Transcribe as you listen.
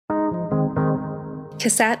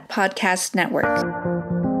CASAT Podcast Network.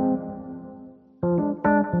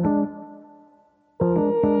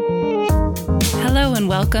 Hello and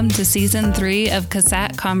welcome to Season 3 of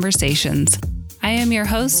CASAT Conversations. I am your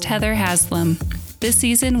host, Heather Haslam. This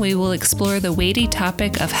season, we will explore the weighty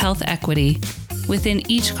topic of health equity. Within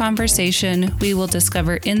each conversation, we will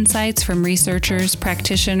discover insights from researchers,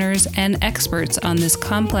 practitioners, and experts on this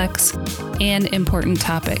complex and important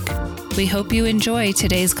topic. We hope you enjoy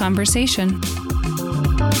today's conversation.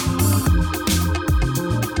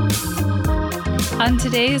 On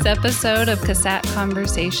today's episode of CASAT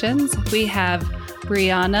Conversations, we have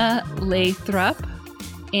Brianna Lathrop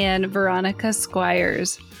and Veronica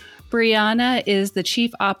Squires. Brianna is the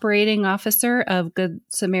Chief Operating Officer of Good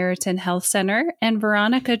Samaritan Health Center, and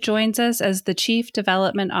Veronica joins us as the Chief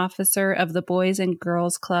Development Officer of the Boys and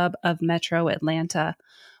Girls Club of Metro Atlanta.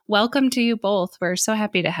 Welcome to you both. We're so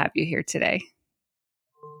happy to have you here today.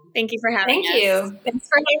 Thank you for having us. Thank you. Thanks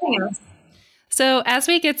for having us. So as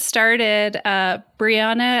we get started,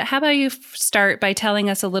 Brianna, how about you start by telling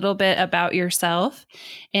us a little bit about yourself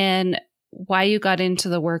and why you got into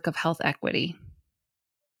the work of health equity?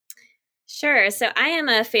 Sure. So I am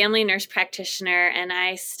a family nurse practitioner, and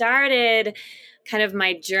I started kind of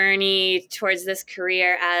my journey towards this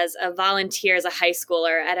career as a volunteer as a high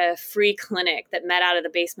schooler at a free clinic that met out of the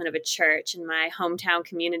basement of a church in my hometown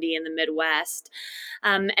community in the Midwest.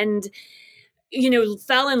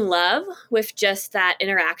 Fell in love with just that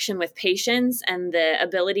interaction with patients and the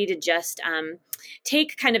ability to just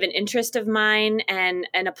take kind of an interest of mine and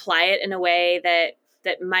apply it in a way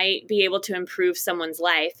that might be able to improve someone's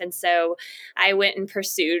life. And so I went and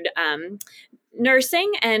pursued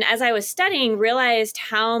nursing, and as I was studying, realized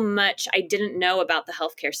how much I didn't know about the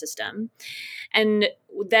healthcare system. And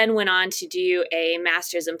then went on to do a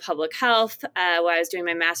master's in public health while I was doing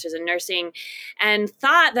my master's in nursing, and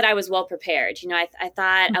thought that I was well prepared. I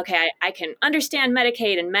thought, okay, I can understand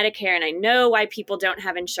Medicaid and Medicare, and I know why people don't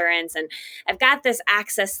have insurance, and I've got this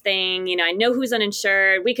access thing. I know who's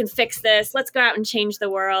uninsured. We can fix this. Let's go out and change the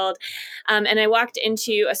world. And I walked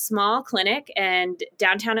into a small clinic in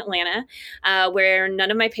downtown Atlanta where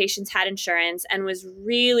none of my patients had insurance, and was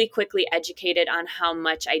really quickly educated on how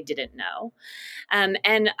much I didn't know.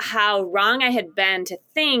 And how wrong I had been to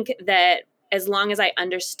think that as long as I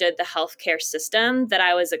understood the healthcare system, that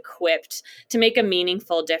I was equipped to make a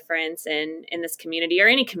meaningful difference in this community, or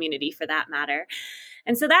any community for that matter.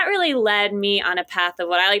 And so that really led me on a path of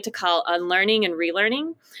what I like to call unlearning and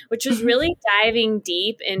relearning, which was really diving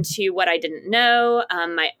deep into what I didn't know,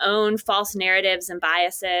 my own false narratives and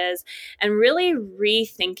biases, and really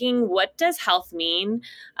rethinking, what does health mean?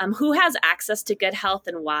 Who has access to good health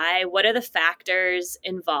and why? What are the factors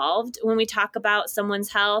involved when we talk about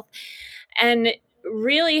someone's health? And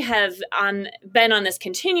really have been on this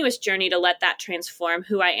continuous journey to let that transform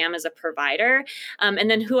who I am as a provider, and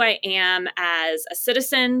then who I am as a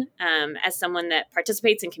citizen, as someone that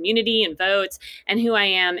participates in community and votes, and who I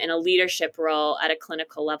am in a leadership role at a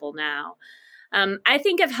clinical level now. I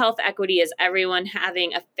think of health equity as everyone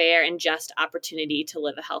having a fair and just opportunity to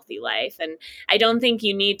live a healthy life. And I don't think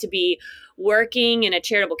you need to be working in a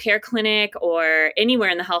charitable care clinic or anywhere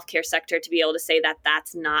in the healthcare sector to be able to say that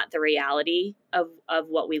that's not the reality of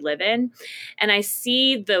what we live in. And I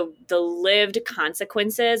see the lived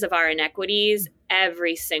consequences of our inequities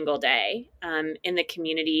every single day in the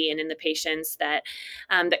community and in the patients that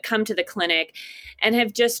come to the clinic, and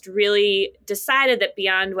have just really decided that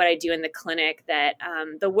beyond what I do in the clinic, that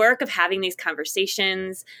the work of having these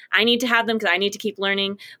conversations, I need to have them because I need to keep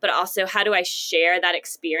learning, but also how do I share that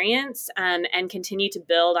experience and continue to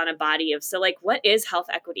build on a body of, what is health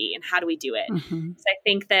equity and how do we do it? Mm-hmm. So I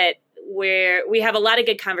think that we have a lot of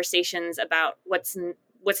good conversations about what's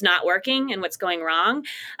not working and what's going wrong.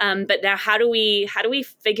 But now how do we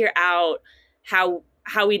figure out how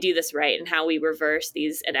we do this right and how we reverse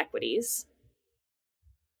these inequities?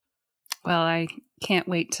 Well, I can't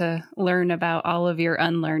wait to learn about all of your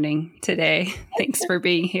unlearning today. Thanks for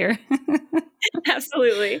being here.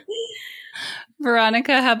 Absolutely.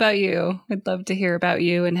 Veronica, how about you? I'd love to hear about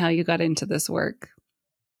you and how you got into this work.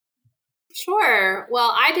 Sure.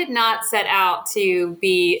 Well, I did not set out to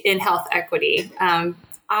be in health equity.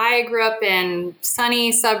 I grew up in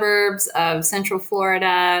sunny suburbs of Central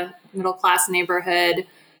Florida, middle-class neighborhood,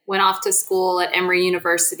 went off to school at Emory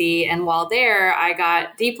University. And while there, I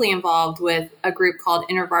got deeply involved with a group called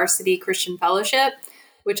InterVarsity Christian Fellowship,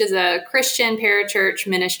 which is a Christian parachurch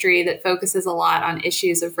ministry that focuses a lot on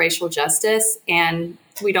issues of racial justice. And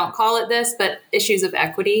we don't call it this, but issues of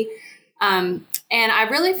equity. And I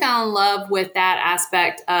really fell in love with that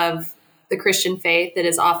aspect of the Christian faith that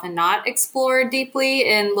is often not explored deeply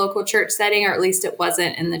in local church setting, or at least it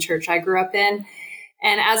wasn't in the church I grew up in.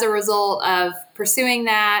 And as a result of pursuing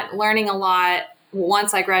that, learning a lot,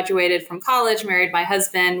 once I graduated from college, married my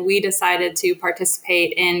husband, we decided to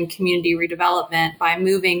participate in community redevelopment by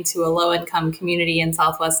moving to a low-income community in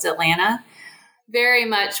Southwest Atlanta, very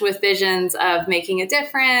much with visions of making a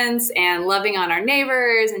difference and loving on our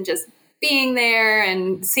neighbors and just being there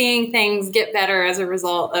and seeing things get better as a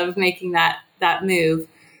result of making that move.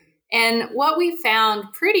 And what we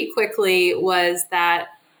found pretty quickly was that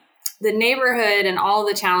the neighborhood and all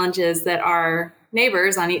the challenges that our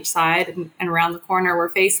neighbors on each side and around the corner were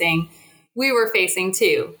facing, we were facing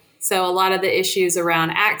too. So a lot of the issues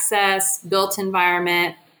around access, built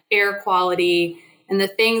environment, air quality, and the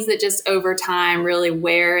things that just over time really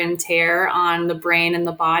wear and tear on the brain and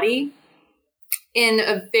the body in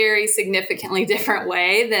a very significantly different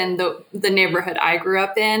way than the neighborhood I grew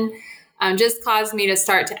up in, just caused me to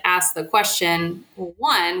start to ask the question, well,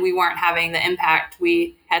 one, we weren't having the impact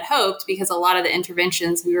we had hoped because a lot of the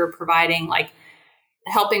interventions we were providing, like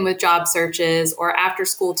helping with job searches or after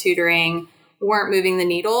school tutoring, weren't moving the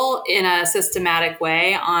needle in a systematic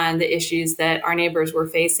way on the issues that our neighbors were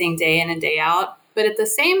facing day in and day out. But at the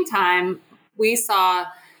same time, we saw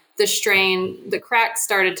the strain, the cracks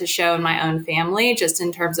started to show in my own family, just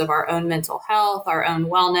in terms of our own mental health, our own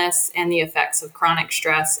wellness, and the effects of chronic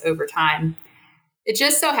stress over time. It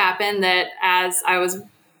just so happened that as I was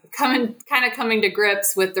coming to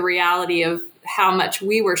grips with the reality of how much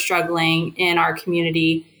we were struggling in our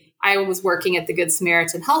community, I was working at the Good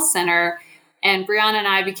Samaritan Health Center, and Brianna and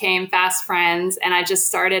I became fast friends, and I just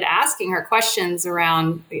started asking her questions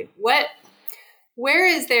around where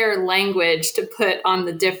is there language to put on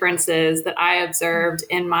the differences that I observed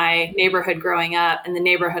in my neighborhood growing up and the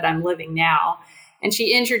neighborhood I'm living now? And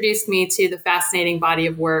she introduced me to the fascinating body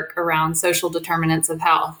of work around social determinants of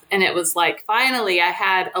health. And it was like, finally, I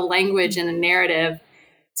had a language and a narrative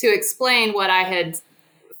to explain what I had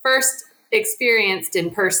first experienced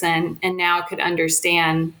in person and now could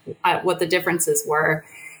understand what the differences were.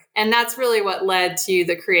 And that's really what led to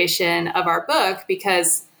the creation of our book,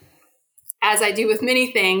 because as I do with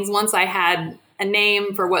many things, once I had a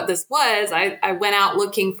name for what this was, I went out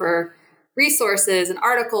looking for resources and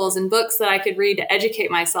articles and books that I could read to educate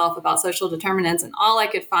myself about social determinants. And all I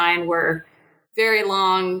could find were very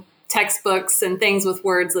long textbooks and things with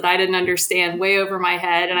words that I didn't understand way over my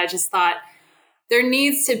head. And I just thought there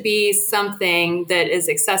needs to be something that is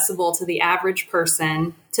accessible to the average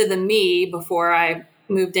person, to the me before I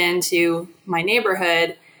moved into my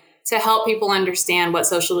neighborhood, to help people understand what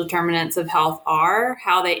social determinants of health are,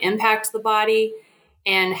 how they impact the body,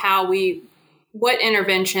 and what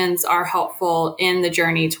interventions are helpful in the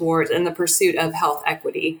journey towards and the pursuit of health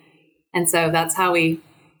equity. And so that's how we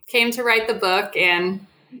came to write the book and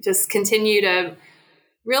just continue to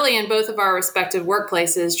really, in both of our respective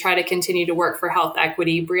workplaces, try to continue to work for health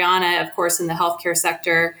equity. Brianna, of course, in the healthcare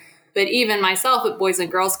sector, but even myself at Boys and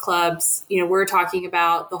Girls Clubs, we're talking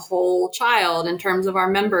about the whole child in terms of our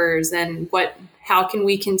members and how can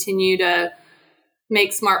we continue to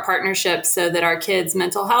make smart partnerships so that our kids'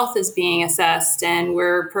 mental health is being assessed and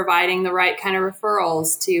we're providing the right kind of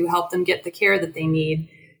referrals to help them get the care that they need.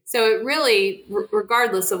 So it really,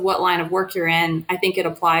 regardless of what line of work you're in, I think it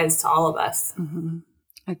applies to all of us. Mm-hmm.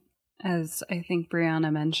 As I think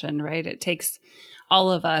Brianna mentioned, right? It takes all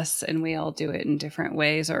of us, and we all do it in different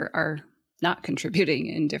ways or are not contributing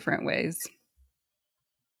in different ways.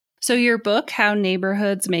 So your book, How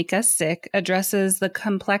Neighborhoods Make Us Sick, addresses the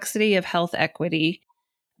complexity of health equity.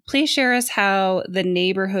 Please share us how the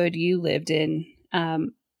neighborhood you lived in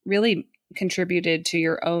really contributed to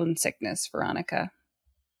your own sickness, Veronica.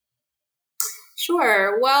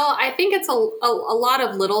 Sure. Well, I think it's a lot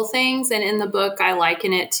of little things. And in the book, I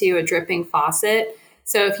liken it to a dripping faucet.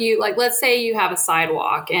 So if you, let's say you have a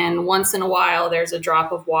sidewalk and once in a while there's a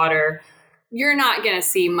drop of water, you're not going to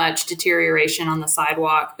see much deterioration on the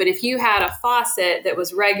sidewalk. But if you had a faucet that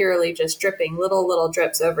was regularly just dripping little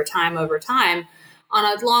drips over time, on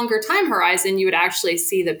a longer time horizon, you would actually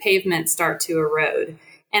see the pavement start to erode.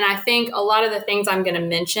 And I think a lot of the things I'm going to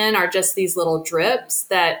mention are just these little drips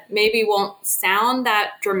that maybe won't sound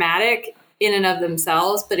that dramatic in and of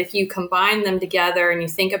themselves, but if you combine them together and you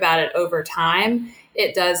think about it over time,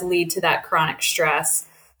 it does lead to that chronic stress.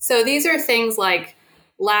 So these are things like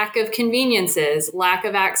lack of conveniences, lack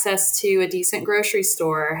of access to a decent grocery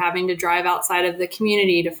store, having to drive outside of the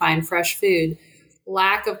community to find fresh food,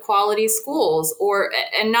 lack of quality schools,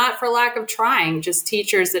 and not for lack of trying, just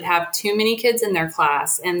teachers that have too many kids in their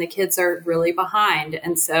class and the kids are really behind.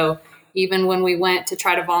 And so even when we went to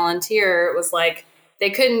try to volunteer, it was like they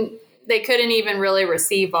they couldn't even really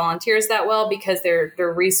receive volunteers that well because their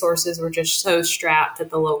resources were just so strapped at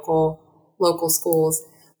the local schools.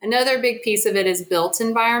 Another big piece of it is built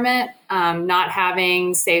environment, not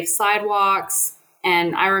having safe sidewalks.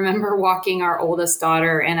 And I remember walking our oldest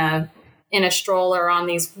daughter in a stroller on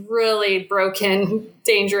these really broken,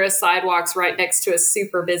 dangerous sidewalks right next to a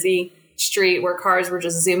super busy street where cars were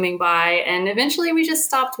just zooming by. And eventually we just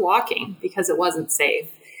stopped walking because it wasn't safe.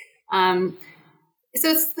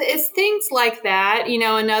 So it's things like that.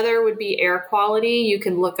 Another would be air quality. You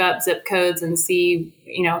can look up zip codes and see,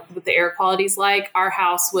 what the air quality is like. Our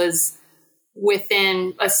house was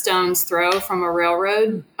within a stone's throw from a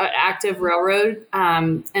railroad, an active railroad.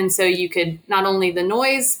 And so you could not only the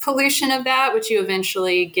noise pollution of that, which you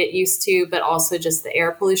eventually get used to, but also just the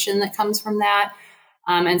air pollution that comes from that.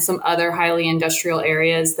 And some other highly industrial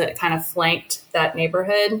areas that kind of flanked that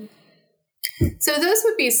neighborhood. So those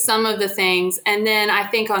would be some of the things. And then I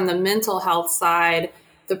think on the mental health side,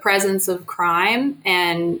 the presence of crime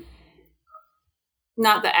and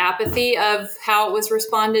not the apathy of how it was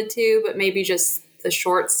responded to, but maybe just the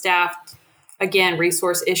short-staffed, again,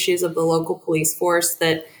 resource issues of the local police force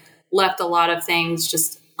that left a lot of things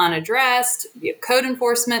just unaddressed. Code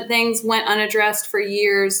enforcement things went unaddressed for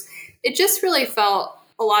years. It just really felt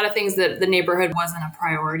a lot of things that the neighborhood wasn't a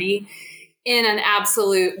priority in an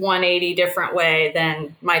absolute 180 different way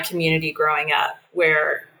than my community growing up,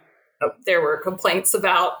 where there were complaints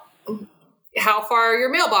about how far your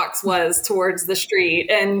mailbox was towards the street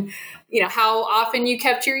and, how often you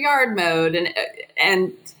kept your yard mowed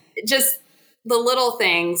and just the little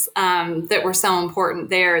things that were so important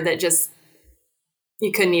there that just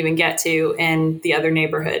you couldn't even get to in the other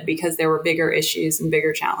neighborhood because there were bigger issues and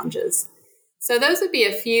bigger challenges. So those would be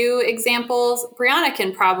a few examples. Brianna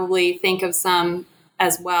can probably think of some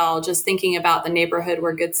as well, just thinking about the neighborhood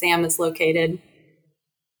where Good Sam is located.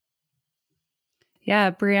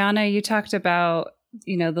 Yeah, Brianna, you talked about,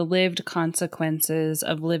 the lived consequences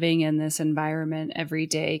of living in this environment every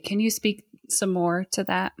day. Can you speak some more to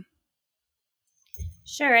that?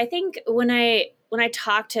 Sure. I think when I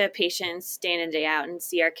talk to patients day in and day out and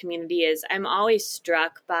see our community I'm always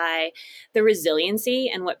struck by the resiliency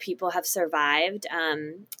and what people have survived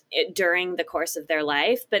during the course of their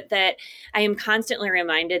life, but that I am constantly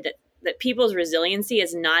reminded that people's resiliency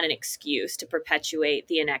is not an excuse to perpetuate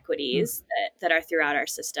the inequities that are throughout our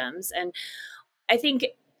systems. And I think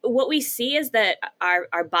what we see is that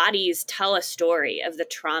our bodies tell a story of the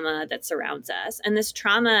trauma that surrounds us. And this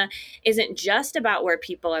trauma isn't just about where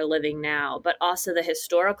people are living now, but also the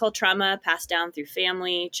historical trauma passed down through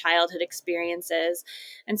family, childhood experiences.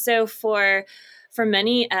 And so for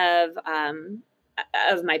many of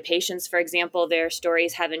my patients, for example, their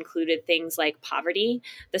stories have included things like poverty,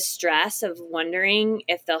 the stress of wondering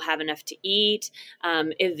if they'll have enough to eat,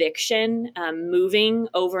 eviction, moving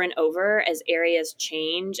over and over as areas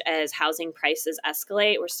change, as housing prices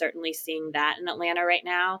escalate. We're certainly seeing that in Atlanta right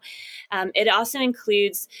now. It also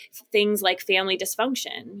includes things like family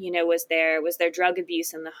dysfunction. Was there drug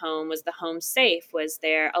abuse in the home? Was the home safe? Was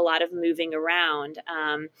there a lot of moving around?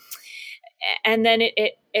 And then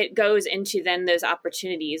it goes into then those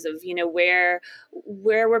opportunities of, where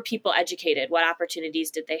were people educated? What opportunities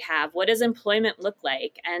did they have? What does employment look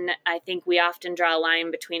like? And I think we often draw a line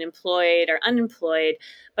between employed or unemployed,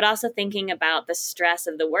 but also thinking about the stress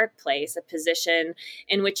of the workplace, a position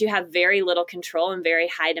in which you have very little control and very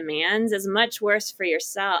high demands is much worse for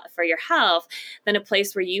yourself, for your health, than a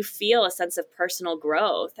place where you feel a sense of personal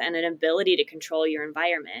growth and an ability to control your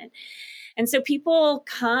environment. And so people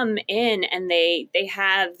come in and they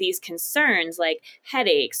have these concerns like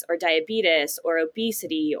headaches or diabetes or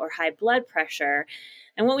obesity or high blood pressure.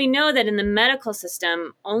 And what we know that in the medical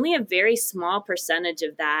system, only a very small percentage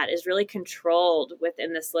of that is really controlled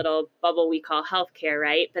within this little bubble we call healthcare,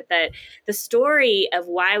 right? But that the story of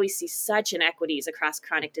why we see such inequities across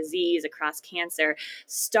chronic disease, across cancer,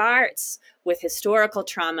 starts with historical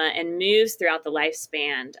trauma and moves throughout the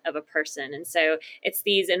lifespan of a person. And so it's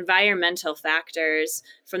these environmental factors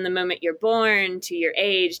from the moment you're born to your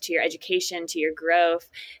age, to your education, to your growth,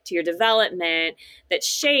 to your development that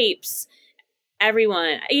shapes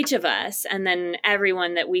everyone, each of us, and then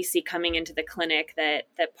everyone that we see coming into the clinic, that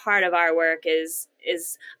part of our work is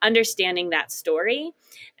understanding that story.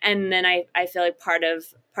 And then I feel like part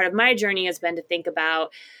of my journey has been to think about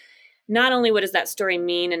not only what does that story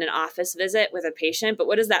mean in an office visit with a patient, but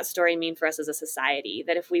what does that story mean for us as a society?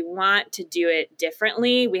 That if we want to do it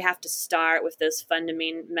differently, we have to start with those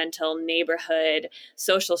fundamental neighborhood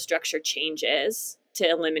social structure changes to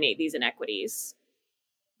eliminate these inequities.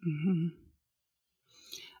 Mm-hmm.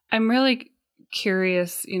 I'm really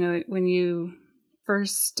curious, when you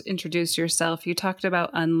first introduced yourself, you talked about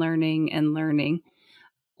unlearning and learning.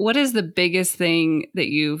 What is the biggest thing that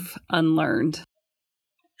you've unlearned?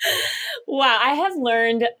 Wow, I have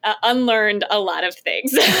unlearned a lot of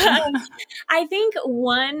things. I think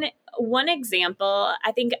one example,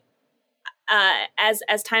 I think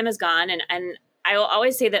as time has gone, and I will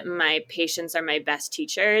always say that my patients are my best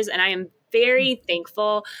teachers, and I am very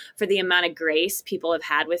thankful for the amount of grace people have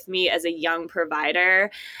had with me as a young provider,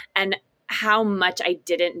 and how much I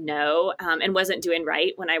didn't know and wasn't doing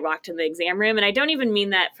right when I walked in the exam room. And I don't even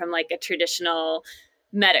mean that from like a traditional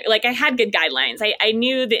like I had good guidelines. I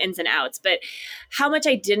knew the ins and outs, but how much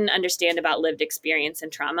I didn't understand about lived experience and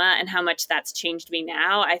trauma and how much that's changed me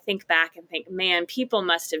now. I think back and think, man, people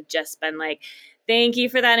must have just been like, thank you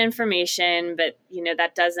for that information, but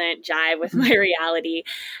that doesn't jive with my reality.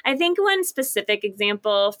 I think one specific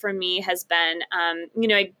example for me has been,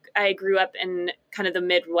 I grew up in kind of the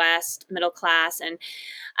Midwest, middle class,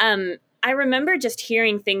 and I remember just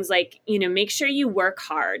hearing things like, make sure you work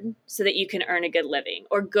hard so that you can earn a good living,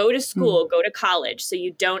 or go to school, go to college so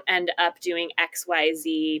you don't end up doing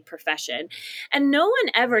XYZ profession. And no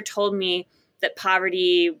one ever told me that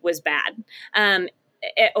poverty was bad.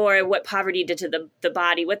 Or what poverty did to the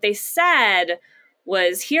body. What they said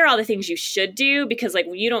was, here are all the things you should do, because like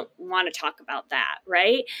you don't want to talk about that,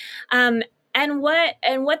 right? And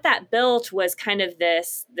what that built was kind of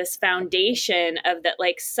this foundation of that,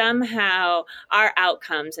 like somehow our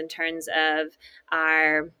outcomes in terms of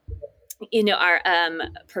our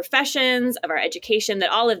professions, of our education, that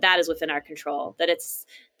all of that is within our control, that it's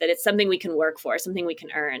something we can work for, something we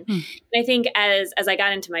can earn. And I think as I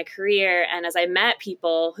got into my career and as I met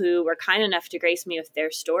people who were kind enough to grace me with their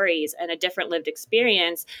stories and a different lived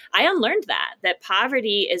experience, I unlearned that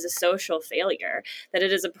poverty is a social failure, that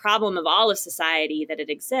it is a problem of all of society, that it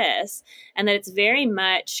exists, and that it's very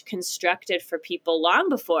much constructed for people long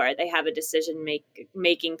before they have a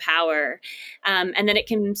decision-making power, and that it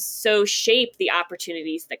can so shape the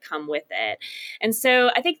opportunities that come with it. And so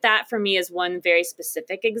I think that for me is one very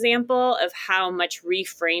specific example of how much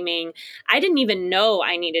reframing I didn't even know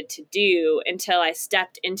I needed to do until I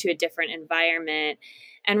stepped into a different environment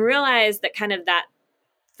and realized that kind of that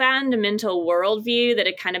fundamental worldview that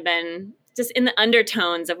had kind of been just in the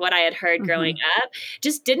undertones of what I had heard growing up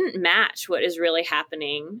just didn't match what is really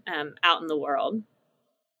happening out in the world.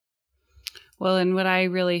 Well, and what I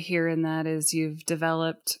really hear in that is you've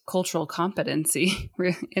developed cultural competency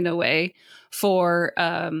in a way for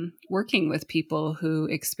working with people who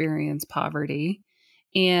experience poverty.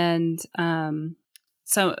 And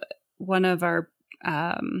so one of our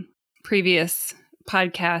previous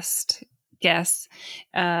podcast guests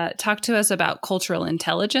talked to us about cultural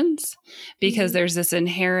intelligence, because there's this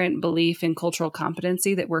inherent belief in cultural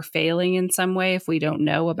competency that we're failing in some way if we don't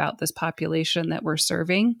know about this population that we're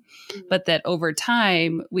serving, but that over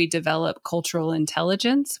time we develop cultural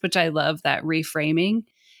intelligence, which I love that reframing.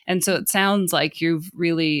 And so it sounds like you've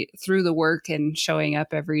really, through the work and showing up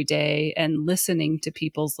every day and listening to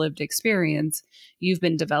people's lived experience, you've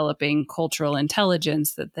been developing cultural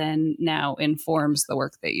intelligence that then now informs the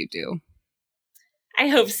work that you do. I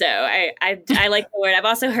hope so. I like the word. I've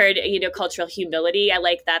also heard, cultural humility. I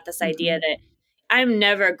like that, this idea that I'm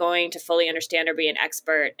never going to fully understand or be an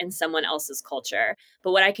expert in someone else's culture.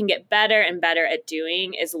 But what I can get better and better at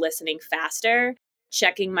doing is listening faster,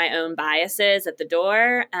 checking my own biases at the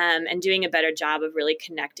door, and doing a better job of really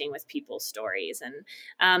connecting with people's stories. And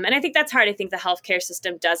I think that's hard. I think the healthcare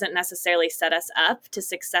system doesn't necessarily set us up to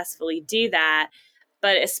successfully do that.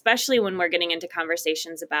 But especially when we're getting into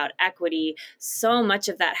conversations about equity, so much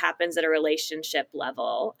of that happens at a relationship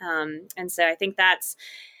level. And so I think that's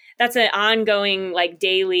an ongoing, like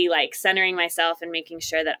daily, like centering myself and making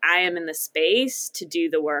sure that I am in the space to do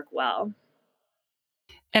the work well.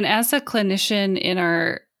 And as a clinician in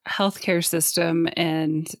our healthcare system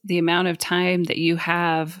and the amount of time that you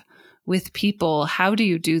have with people, how do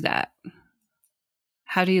you do that?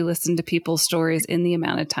 How do you listen to people's stories in the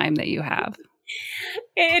amount of time that you have?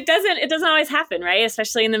 It doesn't always happen, right?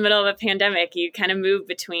 Especially in the middle of a pandemic, you kind of move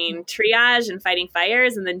between triage and fighting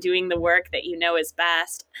fires and then doing the work that you know is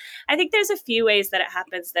best. I think there's a few ways that it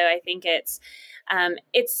happens, though. I think it's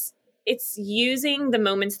using the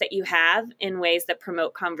moments that you have in ways that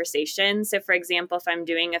promote conversation. So for example, if I'm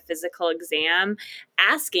doing a physical exam,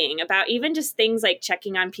 asking about even just things like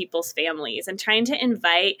checking on people's families and trying to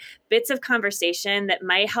invite bits of conversation that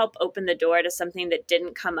might help open the door to something that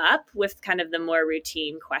didn't come up with kind of the more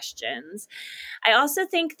routine questions. I also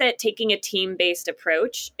think that taking a team-based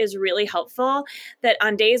approach is really helpful, that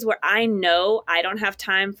on days where I know I don't have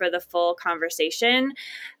time for the full conversation,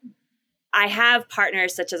 I have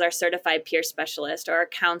partners such as our certified peer specialist or a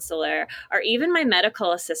counselor or even my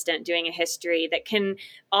medical assistant doing a history that can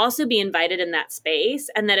also be invited in that space.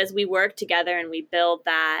 And that as we work together and we build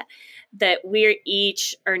that we're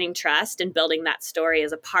each earning trust and building that story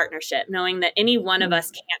as a partnership, knowing that any one of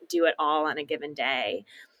us can't do it all on a given day.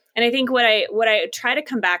 And I think what I try to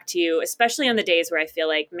come back to, especially on the days where I feel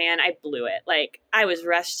like, man, I blew it. Like I was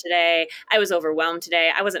rushed today. I was overwhelmed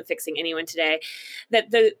today. I wasn't fixing anyone today.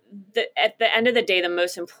 That at the end of the day, the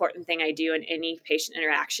most important thing I do in any patient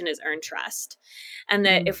interaction is earn trust. And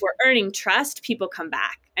that if we're earning trust, people come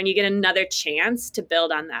back and you get another chance to build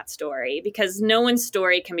on that story, because no one's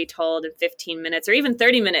story can be told in 15 minutes or even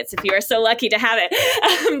 30 minutes if you are so lucky to have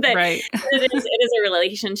it. Right. it is a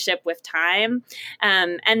relationship with time.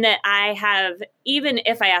 And that I have, even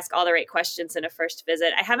if I ask all the right questions in a first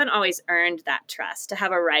visit, I haven't always earned that trust to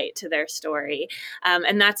have a right to their story.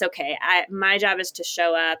 And that's okay. My job is to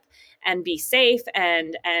show up and be safe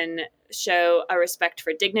and show a respect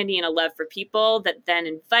for dignity and a love for people that then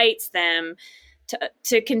invites them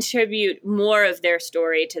to contribute more of their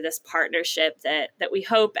story to this partnership that we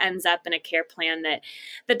hope ends up in a care plan that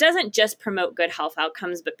doesn't just promote good health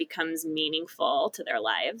outcomes, but becomes meaningful to their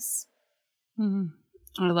lives.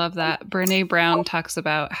 I love that. Brene Brown talks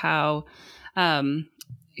about how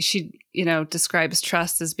she, describes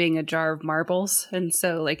trust as being a jar of marbles. And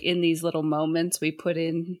so like in these little moments we put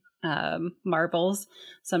in marbles,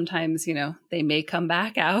 sometimes, they may come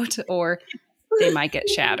back out or they might get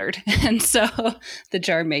shattered. And so the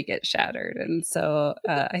jar may get shattered. And so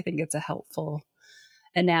I think it's a helpful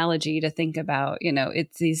analogy to think about,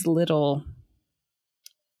 it's these little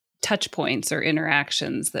touch points or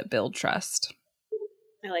interactions that build trust.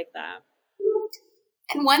 I like that.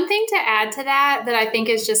 And one thing to add to that I think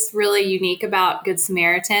is just really unique about Good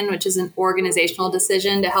Samaritan, which is an organizational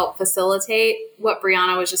decision to help facilitate what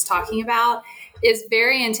Brianna was just talking about, is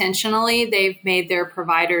very intentionally they've made their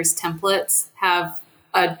providers' templates have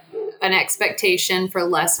an expectation for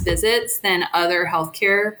less visits than other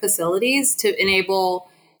healthcare facilities to enable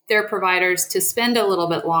their providers to spend a little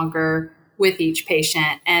bit longer with each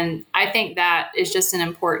patient. And I think that is just an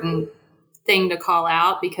important thing to call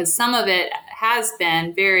out, because some of it has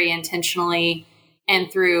been very intentionally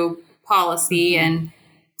and through policy and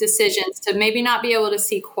decisions to maybe not be able to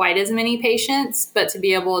see quite as many patients, but to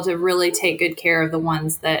be able to really take good care of the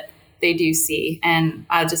ones that they do see. And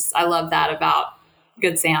I love that about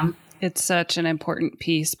Good Sam. It's such an important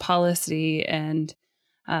piece. Policy and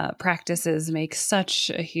practices make such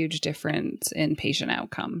a huge difference in patient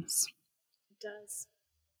outcomes. It does.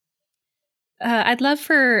 I'd love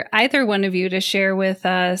for either one of you to share with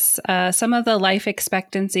us some of the life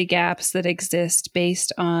expectancy gaps that exist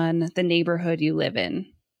based on the neighborhood you live in.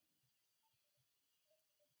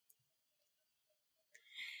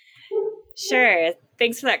 Sure.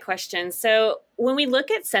 Thanks for that question. So when we look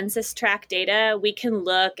at census tract data, we can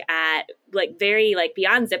look at very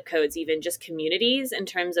beyond zip codes, even just communities in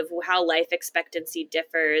terms of how life expectancy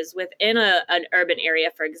differs within an urban area,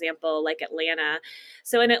 for example, like Atlanta.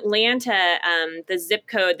 So in Atlanta, the zip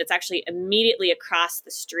code that's actually immediately across the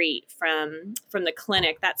street from the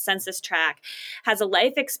clinic, that census tract, has a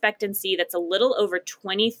life expectancy that's a little over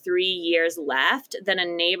 23 years left than a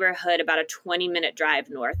neighborhood about a 20-minute drive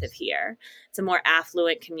north of here. It's a more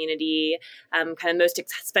affluent community, kind of most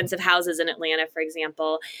expensive houses in Atlanta, for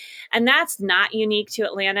example. And that's not unique to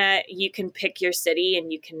Atlanta. You can pick your city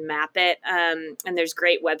and you can map it. And there's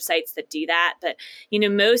great websites that do that. But,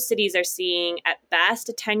 most cities are seeing at best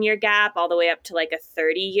a 10-year gap all the way up to like a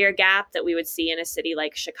 30-year gap that we would see in a city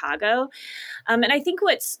like Chicago. And I think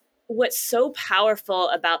what's so powerful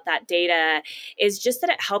about that data is just that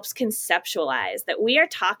it helps conceptualize that we are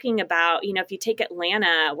talking about, if you take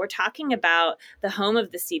Atlanta, we're talking about the home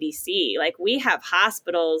of the CDC. Like we have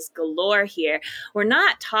hospitals galore here. We're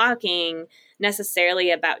not talking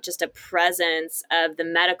necessarily about just a presence of the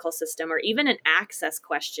medical system or even an access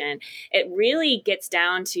question. It really gets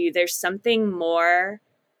down to there's something more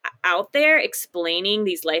out there explaining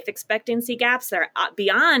these life expectancy gaps that are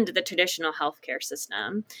beyond the traditional healthcare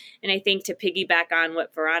system. And I think to piggyback on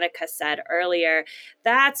what Veronica said earlier,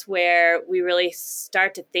 that's where we really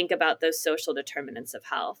start to think about those social determinants of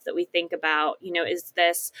health, that we think about,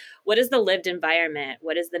 what is the lived environment?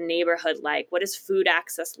 What is the neighborhood like? What does food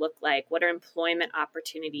access look like? What are employment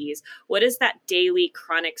opportunities? What is that daily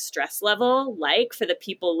chronic stress level like for the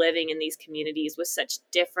people living in these communities with such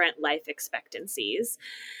different life expectancies?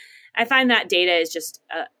 I find that data is just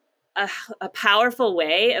a powerful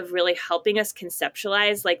way of really helping us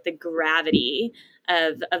conceptualize the gravity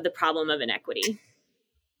of the problem of inequity.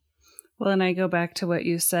 Well, and I go back to what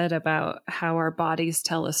you said about how our bodies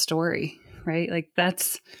tell a story. right? Like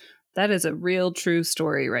that is a real true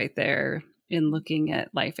story right there in looking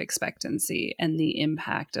at life expectancy and the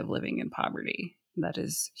impact of living in poverty. That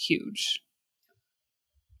is huge.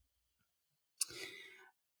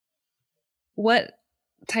 What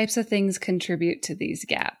types of things contribute to these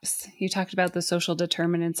gaps? You talked about the social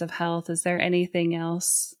determinants of health. Is there anything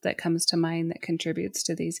else that comes to mind that contributes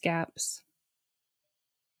to these gaps?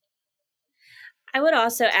 I would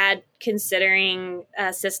also add considering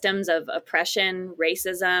systems of oppression,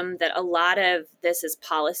 racism, that a lot of this is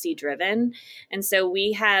policy driven. And so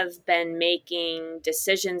we have been making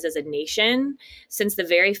decisions as a nation since the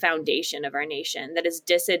very foundation of our nation that has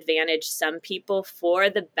disadvantaged some people for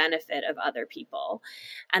the benefit of other people.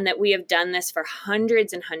 And that we have done this for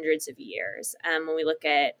hundreds and hundreds of years. When we look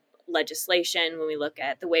at legislation, when we look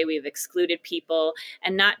at the way we've excluded people,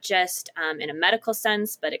 and not just in a medical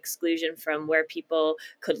sense, but exclusion from where people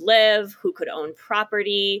could live, who could own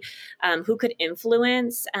property, who could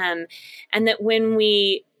influence. And that when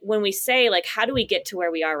we say, like, how do we get to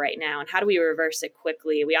where we are right now and how do we reverse it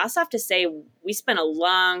quickly, we also have to say we spent a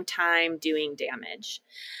long time doing damage,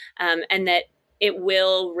 and that it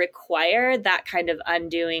will require that kind of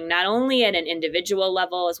undoing, not only at an individual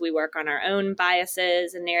level as we work on our own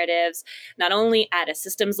biases and narratives, not only at a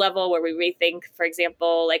systems level where we rethink, for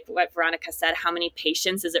example, like what Veronica said, how many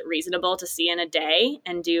patients is it reasonable to see in a day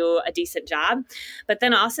and do a decent job? But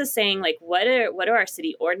then also saying, like, what are our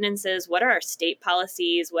city ordinances? What are our state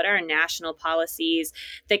policies? What are our national policies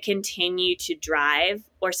that continue to drive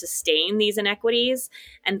or sustain these inequities?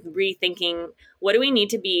 And rethinking, what do we need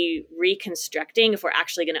to be reconstructing if we're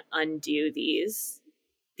actually going to undo these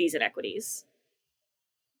inequities?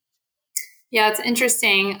 Yeah, it's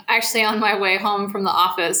interesting. Actually, on my way home from the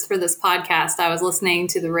office for this podcast, I was listening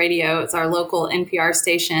to the radio. It's our local NPR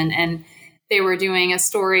station, and they were doing a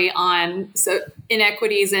story on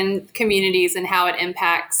inequities in communities and how it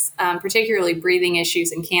impacts particularly breathing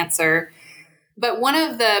issues and cancer. But one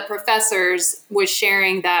of the professors was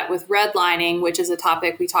sharing that with redlining, which is a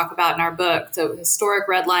topic we talk about in our book, so historic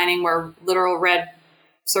redlining, where literal red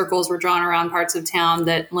circles were drawn around parts of town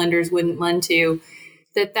that lenders wouldn't lend to,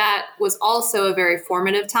 that was also a very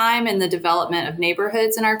formative time in the development of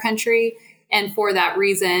neighborhoods in our country. And for that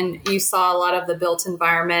reason, you saw a lot of the built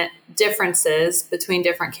environment differences between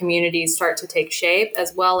different communities start to take shape,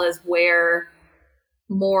 as well as where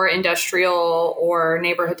more industrial or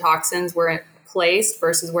neighborhood toxins were placed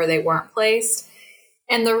versus where they weren't placed.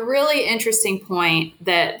 And the really interesting point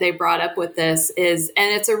that they brought up with this is,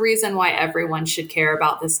 and it's a reason why everyone should care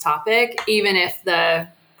about this topic, even if the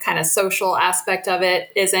kind of social aspect of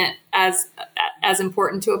it isn't as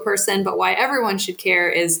important to a person, but why everyone should care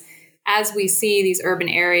is, as we see these urban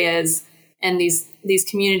areas and these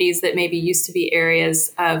communities that maybe used to be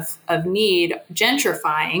areas of need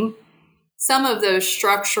gentrifying, some of those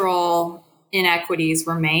structural inequities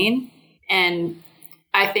remain. And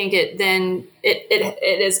I think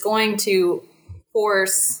it is going to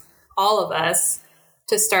force all of us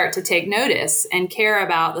to start to take notice and care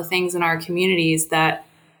about the things in our communities that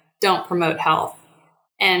don't promote health.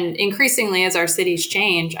 And increasingly, as our cities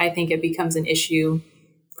change, I think it becomes an issue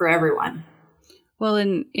for everyone. Well,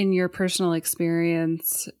 in your personal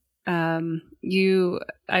experience, from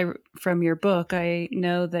your book, I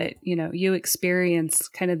know that, you experience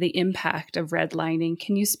kind of the impact of redlining.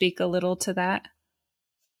 Can you speak a little to that?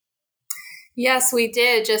 Yes, we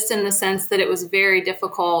did, just in the sense that it was very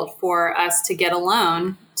difficult for us to get a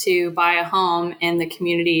loan to buy a home in the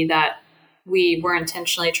community that we were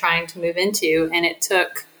intentionally trying to move into. And it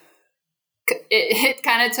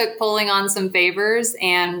kind of took pulling on some favors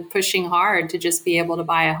and pushing hard to just be able to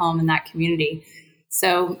buy a home in that community.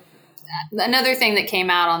 So another thing that came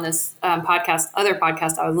out on this other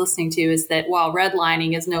podcast I was listening to, is that while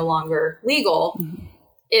redlining is no longer legal, mm-hmm.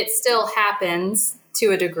 it still happens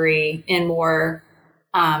to a degree in more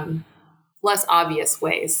less obvious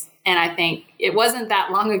ways. And I think it wasn't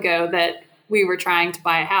that long ago that we were trying to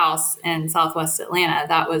buy a house in Southwest Atlanta.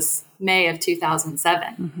 That was May of 2007.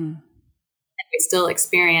 Mm-hmm. And we still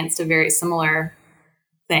experienced a very similar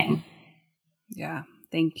thing. Yeah,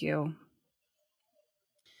 thank you.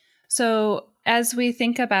 So as we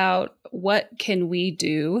think about what can we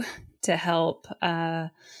do to help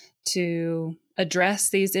to address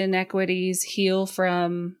these inequities, heal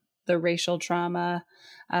from the racial trauma,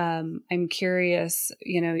 I'm curious,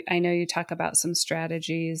 I know you talk about some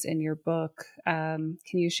strategies in your book. Can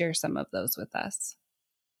you share some of those with us?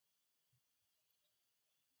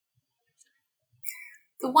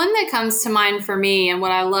 The one that comes to mind for me, and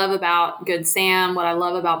what I love about Good Sam, what I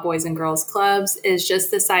love about Boys and Girls Clubs, is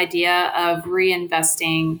just this idea of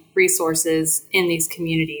reinvesting resources in these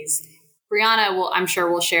communities. Brianna I'm sure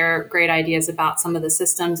will share great ideas about some of the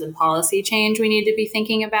systems and policy change we need to be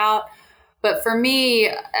thinking about. But for me,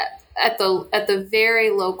 at the very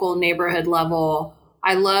local neighborhood level,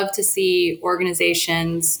 I love to see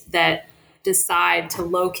organizations that decide to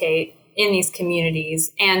locate in these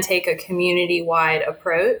communities and take a community-wide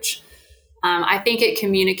approach. I think it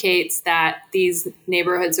communicates that these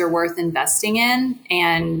neighborhoods are worth investing in,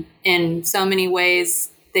 and in so many ways,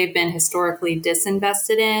 they've been historically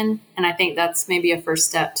disinvested in. And I think that's maybe a first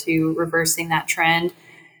step to reversing that trend.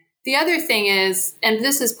 The other thing is, and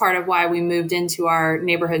this is part of why we moved into our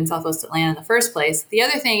neighborhood in Southwest Atlanta in the first place. The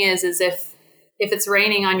other thing is if it's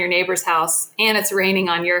raining on your neighbor's house and it's raining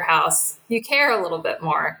on your house, you care a little bit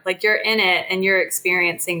more. Like, you're in it and you're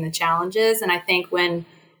experiencing the challenges. And I think when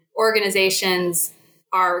organizations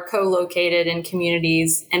are co-located in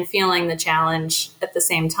communities and feeling the challenge at the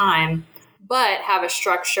same time, but have a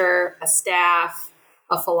structure, a staff,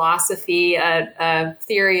 a philosophy, a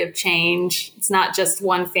theory of change. It's not just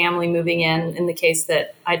one family moving in the case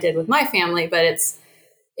that I did with my family, but it's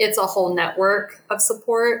a whole network of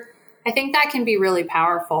support. I think that can be really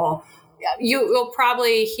powerful. You'll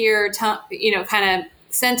probably hear, kind of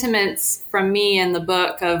sentiments from me in the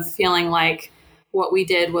book of feeling like what we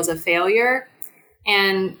did was a failure.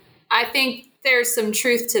 And I think there's some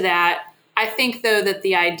truth to that. I think, though, that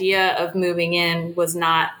the idea of moving in was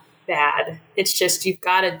not bad. It's just you've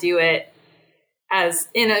got to do it as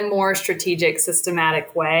in a more strategic,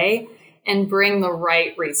 systematic way and bring the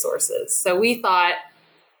right resources. So we thought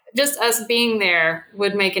just us being there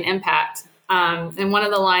would make an impact. And one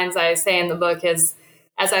of the lines I say in the book is,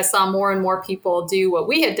 as I saw more and more people do what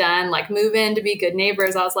we had done, like move in to be good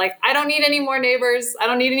neighbors, I was like, I don't need any more neighbors. I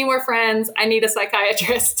don't need any more friends. I need a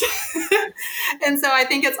psychiatrist. And so I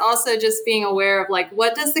think it's also just being aware of, like,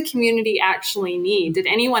 what does the community actually need? Did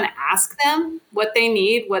anyone ask them what they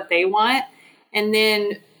need, what they want? And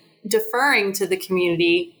then deferring to the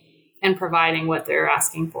community and providing what they're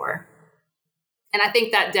asking for. And I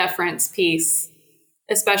think that deference piece,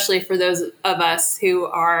 especially for those of us who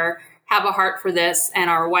have a heart for this and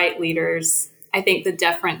are white leaders, I think the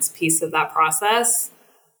deference piece of that process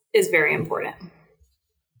is very important.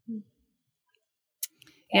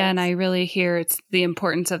 Yeah, and I really hear it's the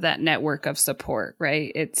importance of that network of support,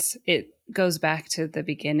 right? It goes back to the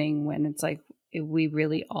beginning when it's like we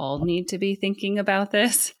really all need to be thinking about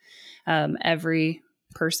this, every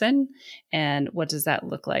person, and what does that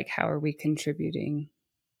look like? How are we contributing?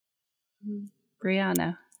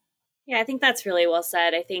 Brianna. Yeah, I think that's really well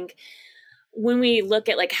said. I think when we look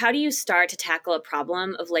at, like, how do you start to tackle a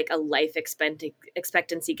problem of like a life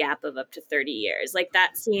expectancy gap of up to 30 years? Like,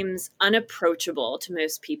 that seems unapproachable to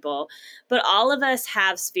most people, but all of us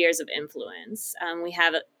have spheres of influence. We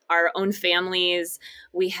have our own families,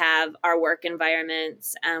 we have our work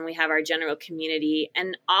environments, and we have our general community.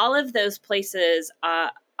 And all of those places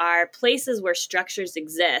are places where structures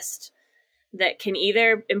exist that can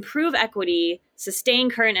either improve equity, sustain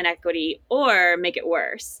current inequity, or make it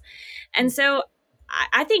worse. And so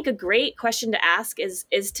I think a great question to ask is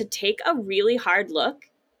to take a really hard look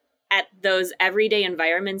at those everyday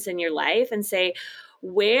environments in your life and say,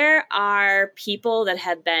 where are people that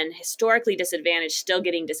have been historically disadvantaged still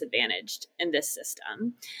getting disadvantaged in this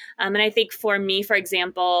system? And I think for me, for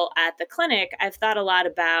example, at the clinic, I've thought a lot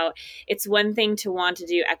about, it's one thing to want to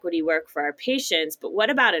do equity work for our patients, but what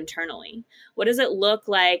about internally? What does it look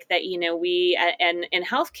like that, we, and in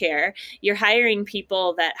healthcare, you're hiring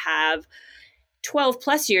people that have 12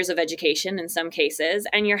 plus years of education in some cases,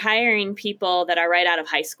 and you're hiring people that are right out of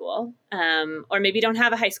high school, or maybe don't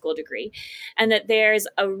have a high school degree, and that there's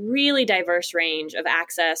a really diverse range of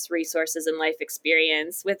access, resources, and life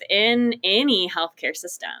experience within any healthcare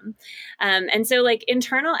system. And so, like,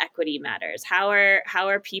 internal equity matters. How are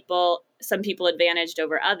some people advantaged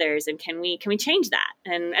over others, and can we change that,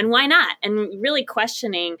 and why not? And really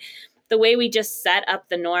questioning the way we just set up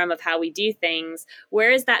the norm of how we do things.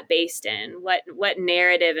 Where is that based in? What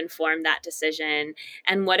narrative informed that decision?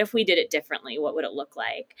 And what if we did it differently? What would it look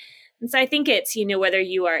like? And so I think it's, whether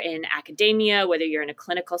you are in academia, whether you're in a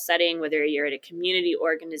clinical setting, whether you're at a community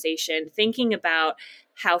organization, thinking about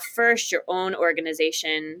how first your own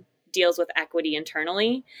organization deals with equity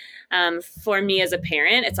internally. For me as a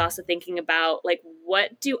parent, it's also thinking about, like,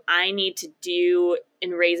 what do I need to do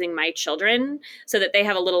in raising my children so that they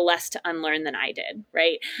have a little less to unlearn than I did,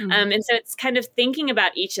 right? Mm-hmm. And so it's kind of thinking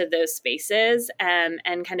about each of those spaces and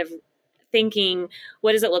kind of thinking,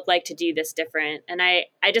 what does it look like to do this different? And I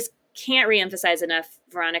just can't reemphasize enough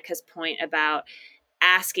Veronica's point about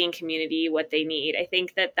asking community what they need. I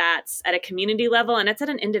think that that's at a community level and it's at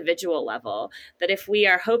an individual level, that if we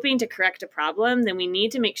are hoping to correct a problem, then we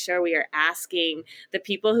need to make sure we are asking the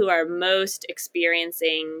people who are most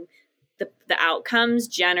experiencing the outcomes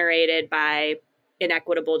generated by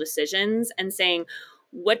inequitable decisions and saying,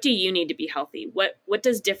 what do you need to be healthy? What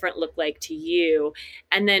does different look like to you?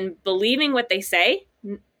 And then believing what they say,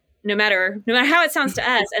 no matter how it sounds to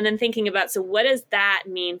us, and then thinking about, so what does that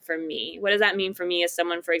mean for me? What does that mean for me as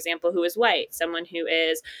someone, for example, who is white, someone who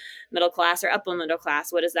is middle class or upper middle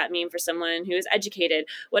class? What does that mean for someone who is educated?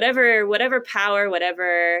 Whatever power,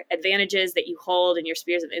 whatever advantages that you hold in your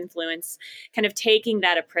spheres of influence, kind of taking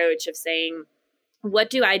that approach of saying,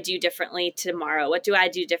 what do I do differently tomorrow? What do I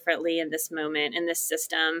do differently in this moment, in this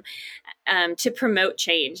system, to promote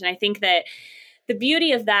change? And I think that the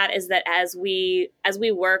beauty of that is that as we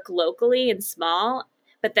work locally and small,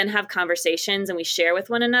 but then have conversations and we share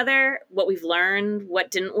with one another what we've learned,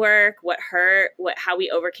 what didn't work, what hurt, how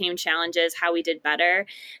we overcame challenges, how we did better,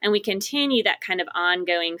 and we continue that kind of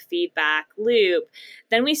ongoing feedback loop,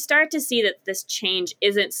 then we start to see that this change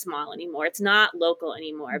isn't small anymore. It's not local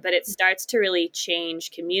anymore, but it starts to really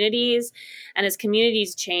change communities. And as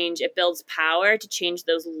communities change, it builds power to change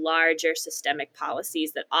those larger systemic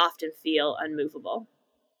policies that often feel unmovable.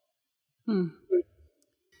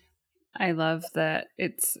 I love that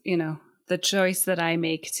it's, the choice that I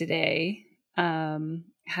make today,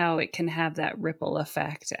 how it can have that ripple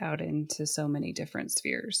effect out into so many different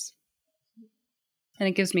spheres. And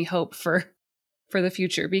it gives me hope for the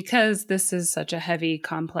future, because this is such a heavy,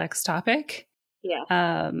 complex topic.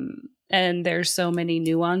 Yeah. And there's so many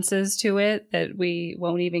nuances to it that we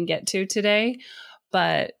won't even get to today.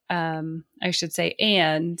 But I should say,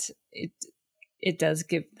 and it does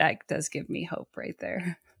give me hope right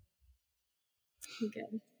there.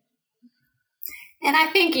 Good. And I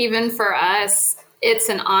think even for us, it's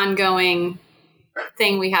an ongoing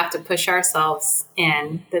thing we have to push ourselves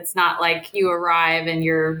in. That's not like you arrive and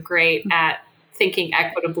you're great at thinking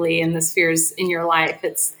equitably in the spheres in your life.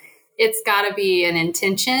 It's got to be an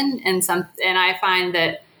intention and I find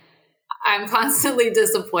that I'm constantly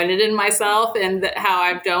disappointed in myself and how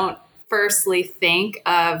I don't firstly think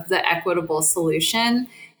of the equitable solution.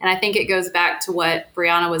 And I think it goes back to what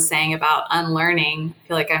Brianna was saying about unlearning. I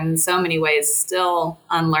feel like I'm in so many ways still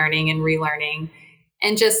unlearning and relearning,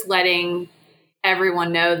 and just letting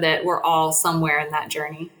everyone know that we're all somewhere in that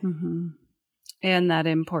journey. Mm-hmm. And that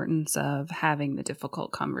importance of having the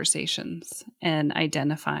difficult conversations and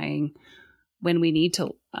identifying when we need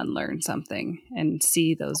to unlearn something and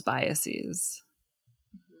see those biases.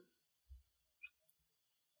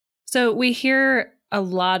 So we hear a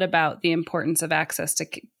lot about the importance of access to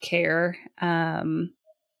care.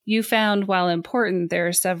 You found, while important, there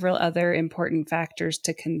are several other important factors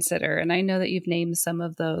to consider. And I know that you've named some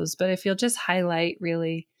of those, but if you'll just highlight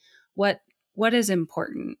really what is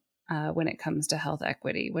important when it comes to health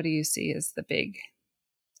equity, what do you see as the big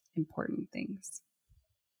important things?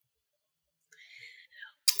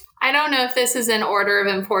 I don't know if this is in order of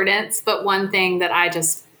importance, but one thing that I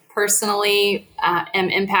just personally am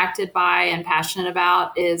impacted by and passionate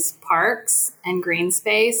about is parks and green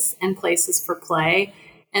space and places for play.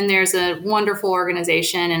 And there's a wonderful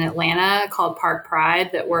organization in Atlanta called Park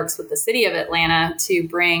Pride that works with the city of Atlanta to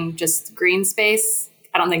bring just green space.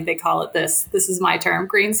 I don't think they call it this. This is my term,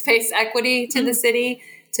 green space equity to the city,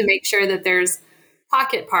 to make sure that there's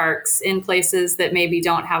pocket parks in places that maybe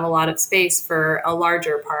don't have a lot of space for a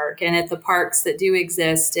larger park. And at the parks that do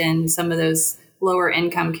exist in some of those lower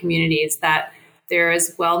income communities, that they're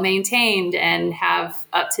as well maintained and have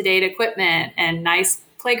up-to-date equipment and nice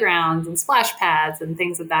playgrounds and splash pads and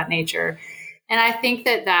things of that nature. And I think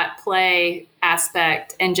that play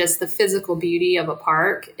aspect and just the physical beauty of a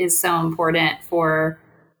park is so important for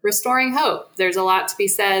restoring hope. There's a lot to be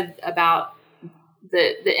said about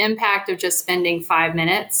the impact of just spending 5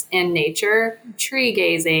 minutes in nature, tree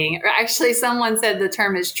gazing, or actually someone said the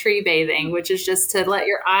term is tree bathing, which is just to let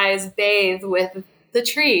your eyes bathe with the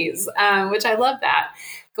trees, which I love that.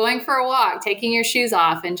 Going for a walk, taking your shoes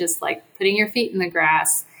off and just like putting your feet in the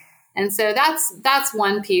grass. And so that's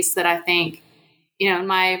one piece that I think, in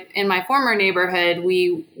my former neighborhood,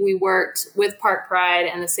 we worked with Park Pride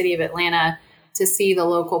and the city of Atlanta to see the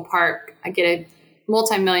local park get a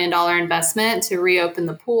multi-million-dollar investment to reopen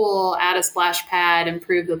the pool, add a splash pad,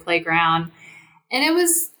 improve the playground. And it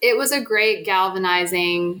was a great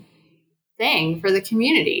galvanizing thing for the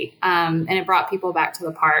community. And it brought people back to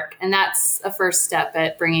the park. And that's a first step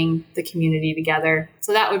at bringing the community together.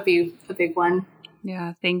 So that would be a big one.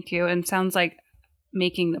 Yeah, thank you. And sounds like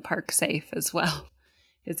making the park safe as well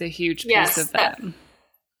is a huge piece of that.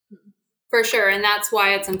 For sure. And that's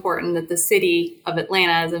why it's important that the city of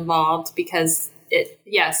Atlanta is involved, because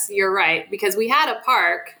yes, you're right. Because we had a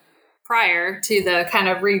park prior to the kind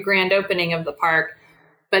of grand opening of the park,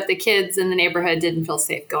 but the kids in the neighborhood didn't feel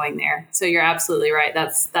safe going there. So you're absolutely right.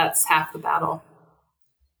 That's half the battle.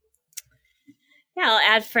 Yeah,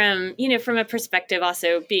 I'll add from a perspective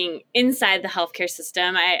also being inside the healthcare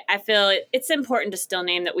system, I feel it's important to still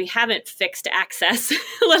name that we haven't fixed access,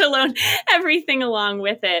 let alone everything along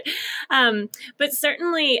with it. But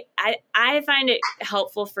certainly I find it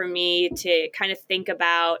helpful for me to kind of think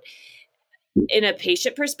about, in a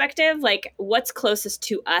patient perspective, like what's closest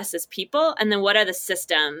to us as people, and then what are the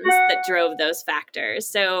systems that drove those factors.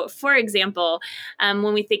 So for example,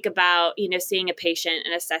 when we think about, seeing a patient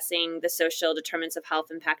and assessing the social determinants of health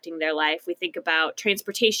impacting their life, we think about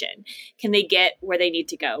transportation. Can they get where they need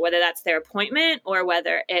to go, whether that's their appointment or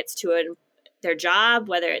whether it's to their job,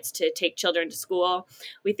 whether it's to take children to school.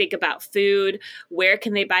 We think about food. Where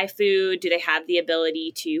can they buy food? Do they have the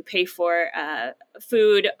ability to pay for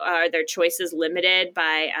food? Are their choices limited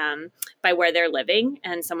by where they're living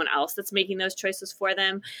and someone else that's making those choices for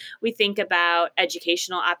them? We think about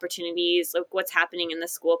educational opportunities, like what's happening in the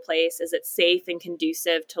school place. Is it safe and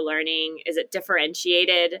conducive to learning? Is it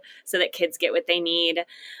differentiated so that kids get what they need?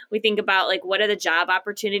 We think about like what are the job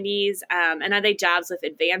opportunities, and are they jobs with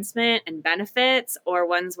advancement and benefits, or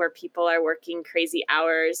ones where people are working crazy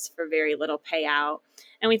hours for very little payout?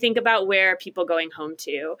 And we think about where are people going home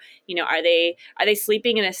to? Are they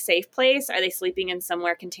sleeping in a safe place? Are they sleeping in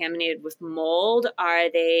somewhere contaminated with mold?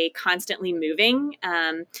 Are they constantly moving?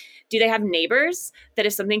 Do they have neighbors that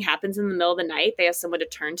if something happens in the middle of the night, they have someone to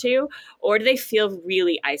turn to? Or do they feel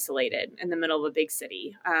really isolated in the middle of a big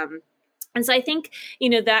city? And so I think,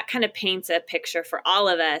 that kind of paints a picture for all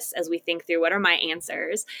of us as we think through what are my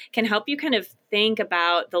answers, can help you kind of think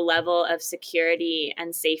about the level of security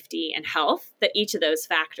and safety and health that each of those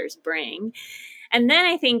factors bring. And then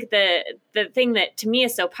I think the thing that to me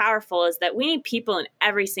is so powerful is that we need people in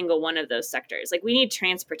every single one of those sectors. Like we need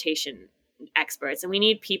transportation experts, and we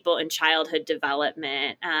need people in childhood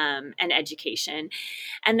development and education.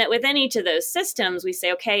 And that within each of those systems, we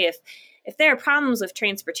say, okay, if there are problems with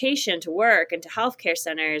transportation to work and to healthcare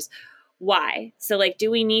centers, why? So like,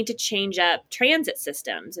 do we need to change up transit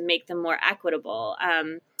systems and make them more equitable?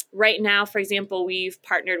 Right now, for example, we've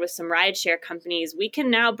partnered with some rideshare companies. We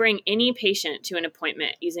can now bring any patient to an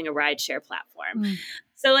appointment using a rideshare platform.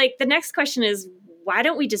 So like the next question is, why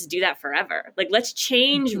don't we just do that forever? Like, let's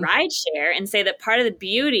change rideshare and say that part of the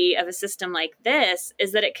beauty of a system like this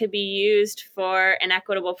is that it could be used for an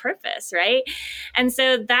equitable purpose, right? And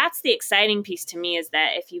so that's the exciting piece to me, is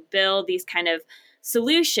that if you build these kind of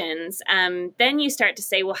solutions, then you start to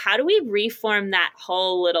say, well, how do we reform that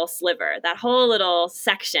whole little sliver, that whole little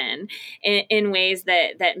section in ways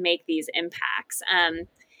that make these impacts?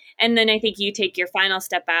 And then I think you take your final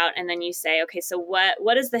step out and then you say, okay, so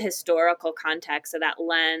what is the historical context of that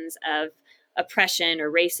lens of oppression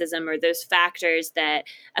or racism or those factors that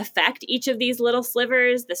affect each of these little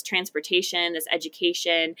slivers, this transportation, this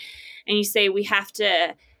education? And you say we have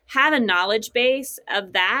to have a knowledge base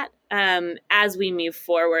of that as we move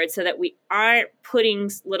forward, so that we aren't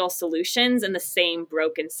putting little solutions in the same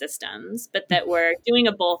broken systems, but that we're doing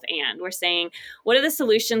a both and. We're saying, what are the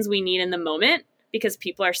solutions we need in the moment? Because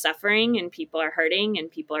people are suffering and people are hurting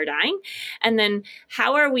and people are dying. And then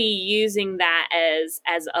how are we using that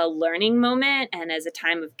as a learning moment and as a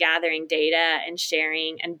time of gathering data and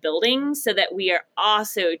sharing and building, so that we are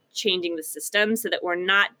also changing the system so that we're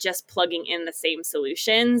not just plugging in the same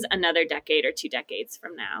solutions another decade or 2 decades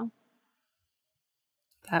from now.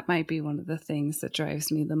 That might be one of the things that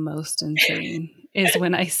drives me the most insane is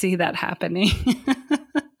when I see that happening.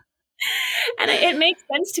 And it makes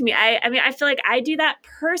sense to me. I mean, I feel like I do that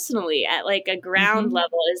personally at like a ground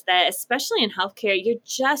level, is that especially in healthcare, you're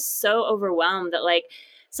just so overwhelmed that like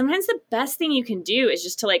sometimes the best thing you can do is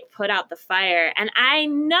just to like put out the fire. And I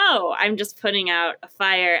know I'm just putting out a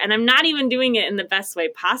fire and I'm not even doing it in the best way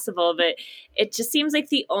possible, but it just seems like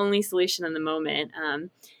the only solution in the moment.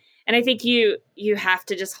 And I think you have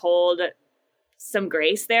to just hold some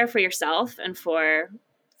grace there for yourself and for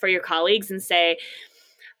your colleagues and say,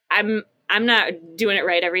 I'm not doing it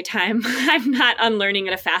right every time. I'm not unlearning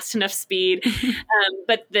at a fast enough speed.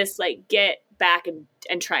 But this like get back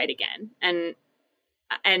and try it again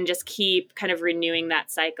and just keep kind of renewing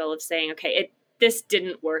that cycle of saying, okay, this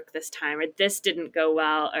didn't work this time, or this didn't go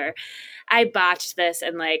well, or I botched this.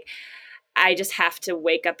 And like, I just have to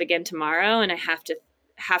wake up again tomorrow and I have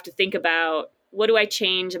to think about, what do I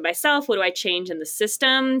change in myself? What do I change in the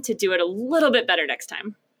system to do it a little bit better next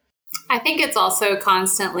time? I think it's also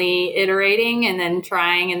constantly iterating and then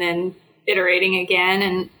trying and then iterating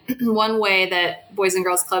again. And one way that Boys and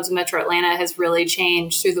Girls Clubs of Metro Atlanta has really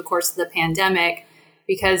changed through the course of the pandemic,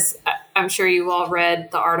 because I'm sure you've all read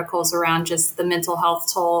the articles around just the mental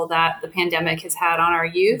health toll that the pandemic has had on our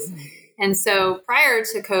youth. Mm-hmm. And so prior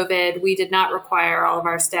to COVID, we did not require all of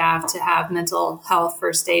our staff to have mental health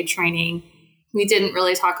first aid training. We didn't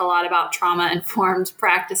really talk a lot about trauma-informed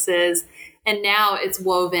practices. And now it's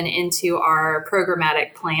woven into our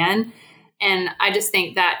programmatic plan. And I just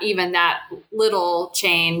think that even that little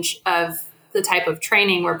change of the type of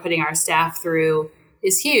training we're putting our staff through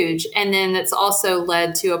is huge. And then it's also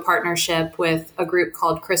led to a partnership with a group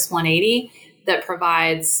called Chris 180 that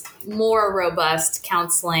provides more robust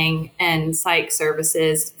counseling and psych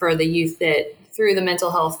services for the youth, that through the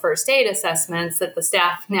mental health first aid assessments that the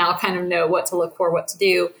staff now kind of know what to look for, what to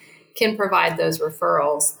do, can provide those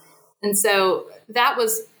referrals. And so that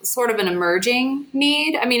was sort of an emerging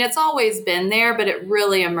need. I mean, it's always been there, but it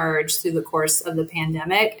really emerged through the course of the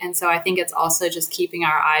pandemic. And so I think it's also just keeping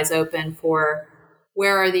our eyes open for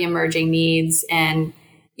where are the emerging needs. And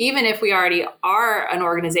even if we already are an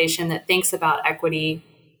organization that thinks about equity,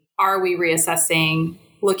 are we reassessing,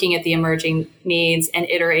 looking at the emerging needs and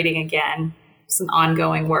iterating again? It's an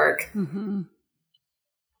ongoing work. Mm-hmm.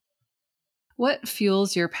 What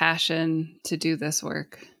fuels your passion to do this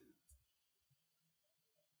work?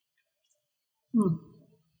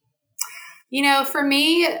 You know, for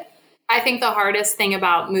me, I think the hardest thing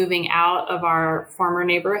about moving out of our former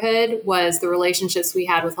neighborhood was the relationships we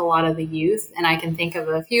had with a lot of the youth. And I can think of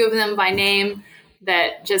a few of them by name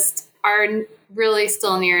that just are really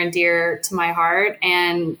still near and dear to my heart.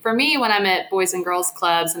 And for me, when I'm at Boys and Girls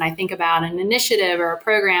Clubs and I think about an initiative or a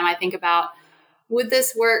program, I think about, would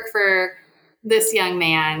this work for this young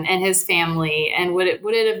man and his family? And would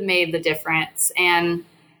it have made the difference? And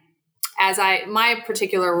my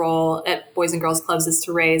particular role at Boys and Girls Clubs is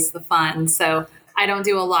to raise the funds. So I don't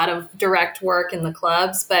do a lot of direct work in the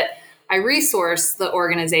clubs, but I resource the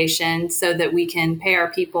organization so that we can pay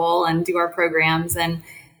our people and do our programs. And,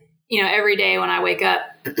 you know, every day when I wake up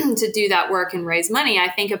to do that work and raise money,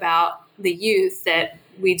 I think about the youth that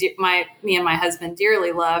me and my husband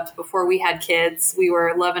dearly loved before we had kids. We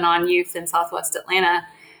were loving on youth in Southwest Atlanta.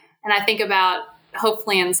 And I think about,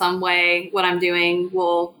 hopefully in some way, what I'm doing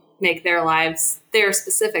will make their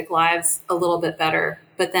specific lives a little bit better,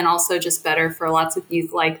 but then also just better for lots of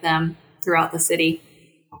youth like them throughout the city.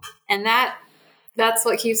 And that's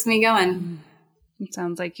what keeps me going. It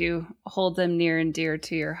sounds like you hold them near and dear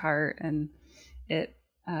to your heart, and it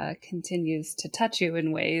continues to touch you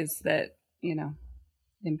in ways that, you know,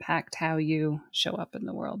 impact how you show up in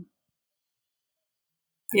the world.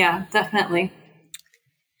 Yeah, definitely.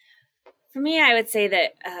 For me, I would say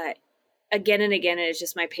that again and again, it is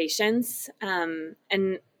just my patience. And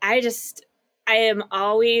I am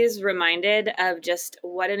always reminded of just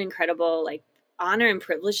what an incredible honor and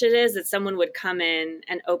privilege it is that someone would come in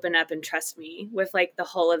and open up and trust me with the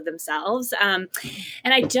whole of themselves. And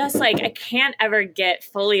I just I can't ever get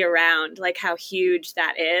fully around how huge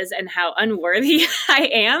that is and how unworthy I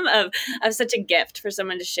am of such a gift for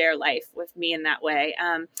someone to share life with me in that way.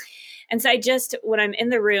 And so when I'm in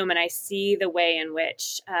the room and I see the way in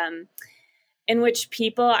which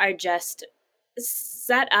people are just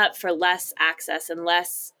set up for less access and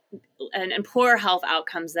less and poorer health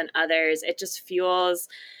outcomes than others, it just fuels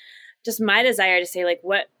just my desire to say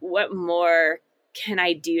what more can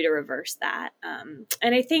I do to reverse that?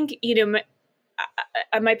 And I think,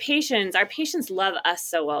 our patients love us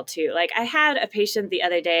so well too. I had a patient the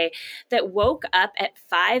other day that woke up at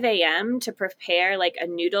 5 a.m. to prepare a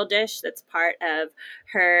noodle dish that's part of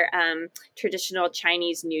her traditional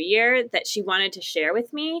Chinese New Year that she wanted to share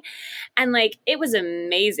with me. And it was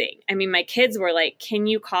amazing. I mean, my kids were like, can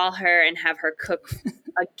you call her and have her cook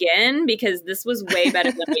again? Because this was way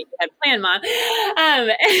better than we had planned, Mom.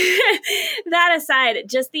 That aside,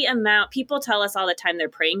 just the amount, people tell us all the time they're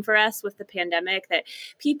praying for us with the pandemic, that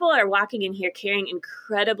people are walking in here carrying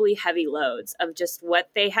incredibly heavy loads of just what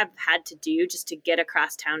they have had to do just to get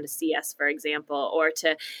across town to see us, for example, or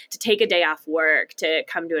to take a day off work to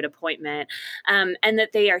come to an appointment, and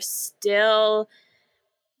that they are still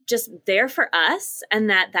just there for us, and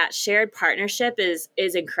that shared partnership is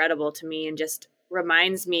incredible to me, and just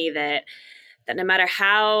reminds me that no matter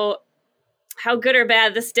how good or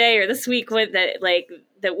bad this day or this week went, that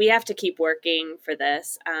we have to keep working for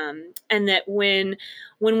this. And that when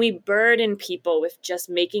we burden people with just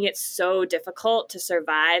making it so difficult to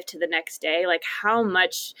survive to the next day, like how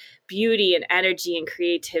much beauty and energy and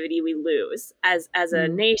creativity we lose as a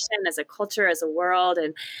nation, as a culture, as a world.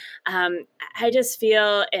 And I just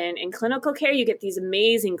feel in clinical care, you get these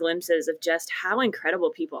amazing glimpses of just how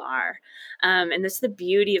incredible people are. And that's the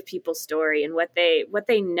beauty of people's story and what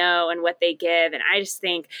they know and what they give. And I just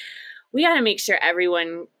think we got to make sure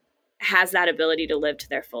everyone has that ability to live to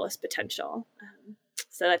their fullest potential.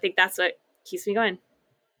 So I think that's what keeps me going.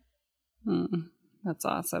 That's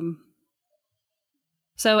awesome.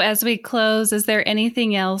 So as we close, is there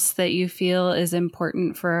anything else that you feel is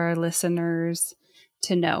important for our listeners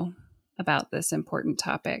to know about this important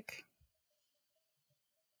topic?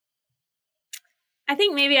 I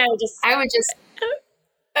think maybe I would just oh,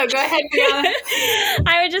 go ahead, Brianna.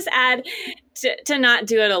 I would just add to not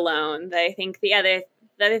do it alone. I think the other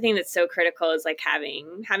thing that's so critical is like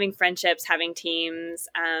having friendships, having teams,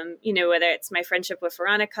 whether it's my friendship with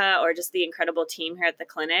Veronica or just the incredible team here at the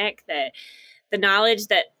clinic, that the knowledge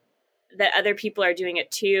that other people are doing it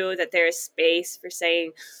too, that there is space for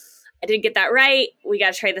saying, I didn't get that right. We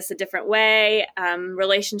got to try this a different way.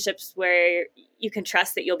 Relationships where you can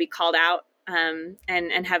trust that you'll be called out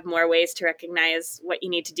and have more ways to recognize what you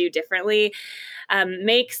need to do differently,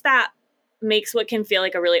 makes what can feel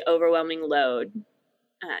like a really overwhelming load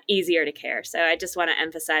easier to care. So I just want to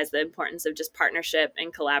emphasize the importance of just partnership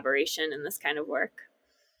and collaboration in this kind of work.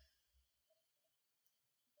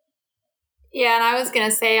 Yeah, and I was going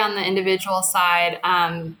to say on the individual side,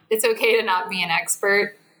 it's okay to not be an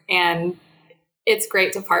expert, and it's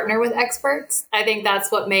great to partner with experts. I think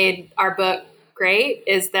that's what made our book great,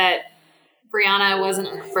 is that Brianna was an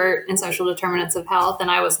expert in social determinants of health,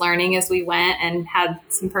 and I was learning as we went and had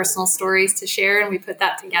some personal stories to share, and we put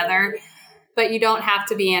that together. But you don't have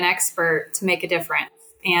to be an expert to make a difference,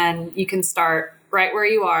 and you can start right where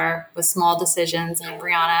you are with small decisions, and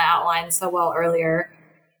Brianna outlined so well earlier.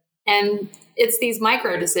 And it's these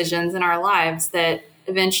micro decisions in our lives that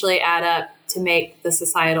eventually add up to make the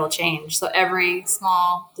societal change. So every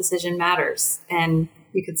small decision matters, and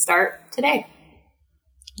you could start today.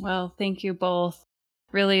 Well, thank you both.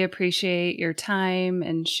 Really appreciate your time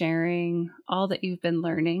and sharing all that you've been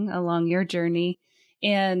learning along your journey.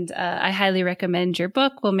 And I highly recommend your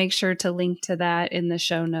book. We'll make sure to link to that in the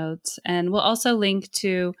show notes. And we'll also link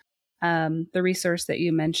to the resource that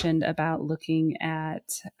you mentioned about looking at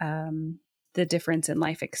the difference in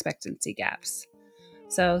life expectancy gaps.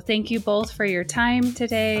 So thank you both for your time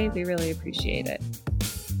today. We really appreciate it.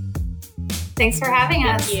 Thanks for having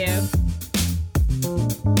us. Thank you.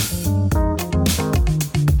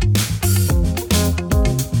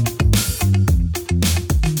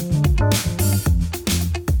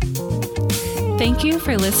 Thank you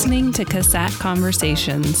for listening to CASAT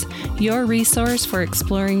Conversations, your resource for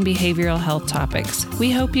exploring behavioral health topics. We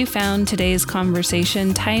hope you found today's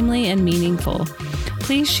conversation timely and meaningful.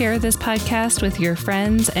 Please share this podcast with your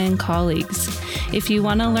friends and colleagues. If you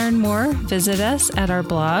want to learn more, visit us at our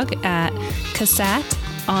blog at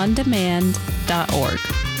CASATOnDemand.org.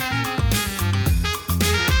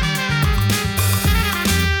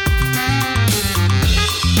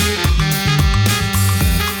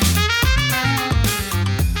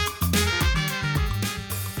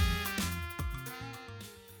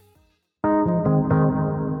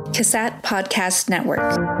 CASAT Podcast Network.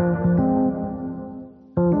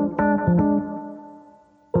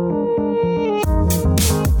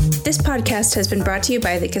 This podcast has been brought to you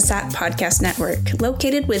by the CASAT Podcast Network,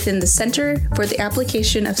 located within the Center for the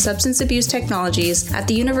Application of Substance Abuse Technologies at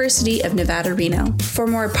the University of Nevada, Reno. For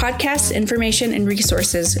more podcasts, information, and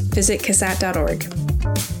resources, visit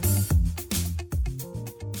CASAT.org.